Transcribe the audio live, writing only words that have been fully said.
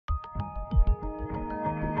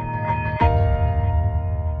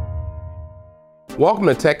Welcome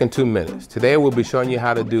to Tech in 2 Minutes. Today we'll be showing you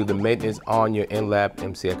how to do the maintenance on your inLab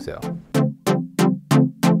MCXL.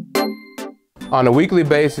 On a weekly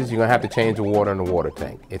basis, you're going to have to change the water in the water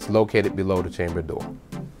tank. It's located below the chamber door.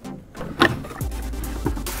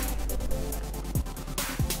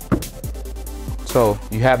 So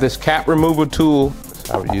you have this cap removal tool.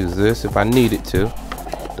 I would use this if I needed to,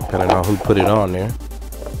 depending on who put it on there.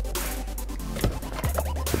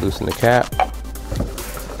 To loosen the cap.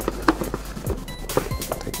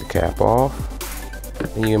 Take the cap off.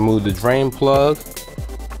 Then you can move the drain plug.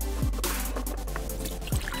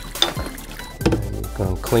 And you're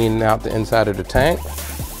going to clean out the inside of the tank.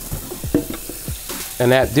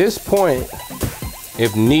 And at this point,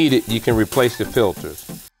 if needed, you can replace the filters.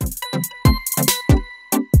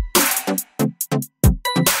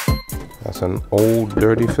 That's an old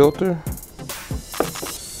dirty filter.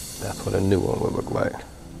 That's what a new one would look like.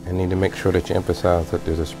 You need to make sure that you emphasize that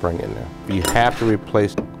there's a spring in there. You have to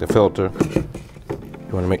replace the filter.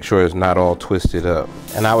 You want to make sure it's not all twisted up.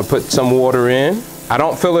 And I would put some water in. I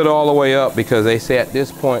don't fill it all the way up because they say at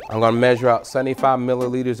this point, I'm going to measure out 75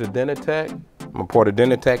 milliliters of Denatec. I'm going to pour the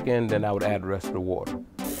Denatec in, then I would add the rest of the water.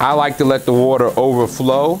 I like to let the water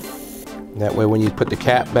overflow. That way when you put the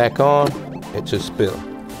cap back on, it should spill.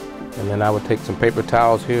 And then I would take some paper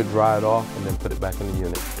towels here, dry it off, and then put it back in the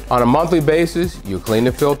unit. On a monthly basis, you clean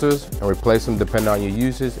the filters and replace them depending on your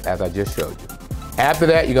uses, as I just showed you. After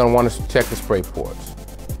that, you're gonna want to check the spray ports.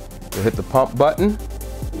 You'll hit the pump button.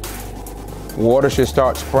 Water should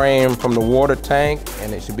start spraying from the water tank,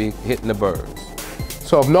 and it should be hitting the burrs.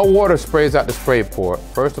 So if no water sprays out the spray port,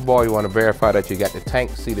 first of all, you want to verify that you got the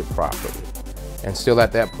tank seated properly. And still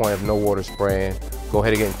at that point, if no water spraying, go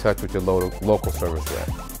ahead and get in touch with your local service rep.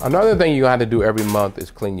 Another thing you have to do every month is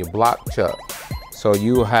clean your block chuck. So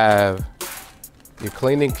you have your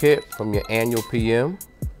cleaning kit from your annual PM.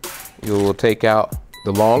 You will take out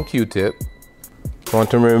the long Q-tip. Going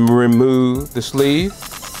to remove the sleeve.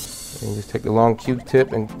 And just take the long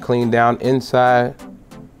Q-tip and clean down inside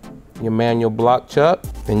your manual block chuck.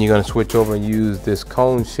 Then you're going to switch over and use this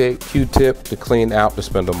cone-shaped Q-tip to clean out the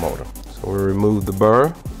spindle motor. So we remove the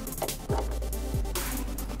burr.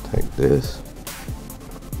 Take this,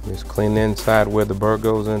 just clean the inside where the burr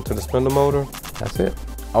goes into the spindle motor. That's it.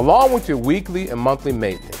 Along with your weekly and monthly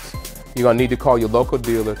maintenance, you're gonna need to call your local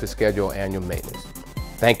dealer to schedule annual maintenance.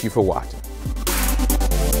 Thank you for watching.